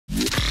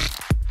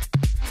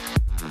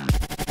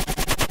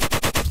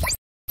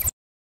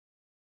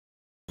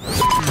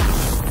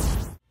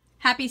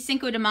Happy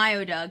Cinco de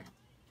Mayo, Doug.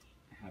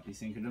 Happy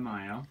Cinco de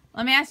Mayo.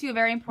 Let me ask you a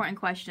very important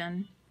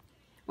question.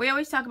 We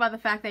always talk about the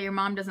fact that your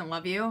mom doesn't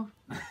love you.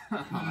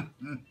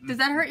 Does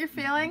that hurt your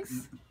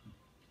feelings?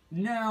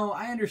 No,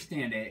 I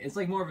understand it. It's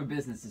like more of a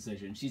business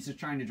decision. She's just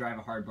trying to drive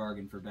a hard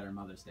bargain for better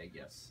Mother's Day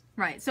gifts.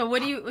 Right. So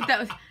what do you...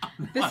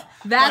 that's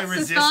by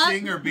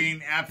resisting or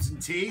being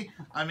absentee?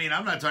 I mean,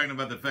 I'm not talking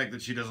about the fact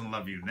that she doesn't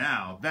love you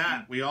now.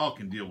 That, we all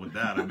can deal with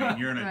that. I mean,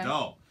 you're an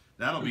adult.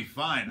 That'll be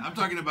fine. I'm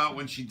talking about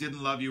when she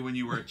didn't love you when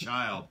you were a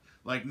child.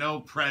 Like, no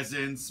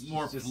presents,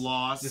 more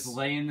floss. Just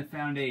laying the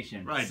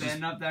foundation. Right.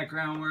 Setting up that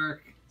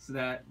groundwork so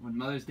that when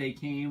Mother's Day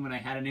came, when I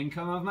had an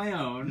income of my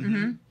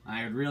own,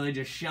 I would really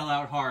just shell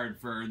out hard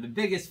for the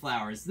biggest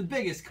flowers, the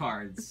biggest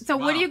cards. So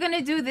what are you going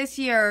to do this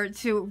year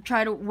to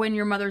try to win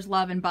your mother's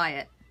love and buy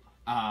it?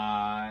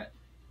 I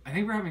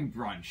think we're having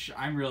brunch.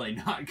 I'm really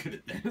not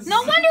good at this. No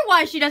wonder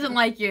why she doesn't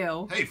like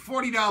you. Hey,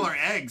 $40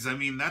 eggs. I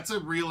mean, that's a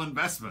real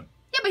investment.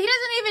 Yeah, but he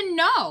doesn't even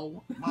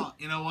know. Well,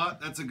 you know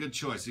what? That's a good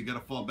choice. You got to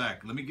fall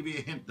back. Let me give you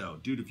a hint, though.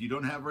 Dude, if you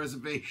don't have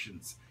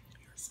reservations,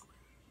 you're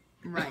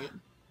screwed. Right.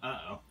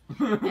 Uh-oh.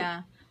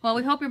 Yeah. Well,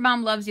 we hope your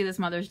mom loves you this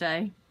Mother's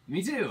Day.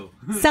 Me too.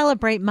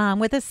 Celebrate Mom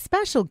with a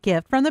special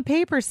gift from the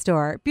Paper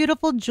Store.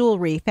 Beautiful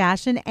jewelry,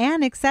 fashion,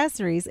 and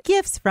accessories.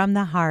 Gifts from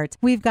the heart.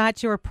 We've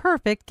got your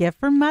perfect gift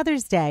for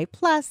Mother's Day,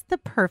 plus the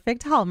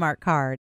perfect Hallmark card.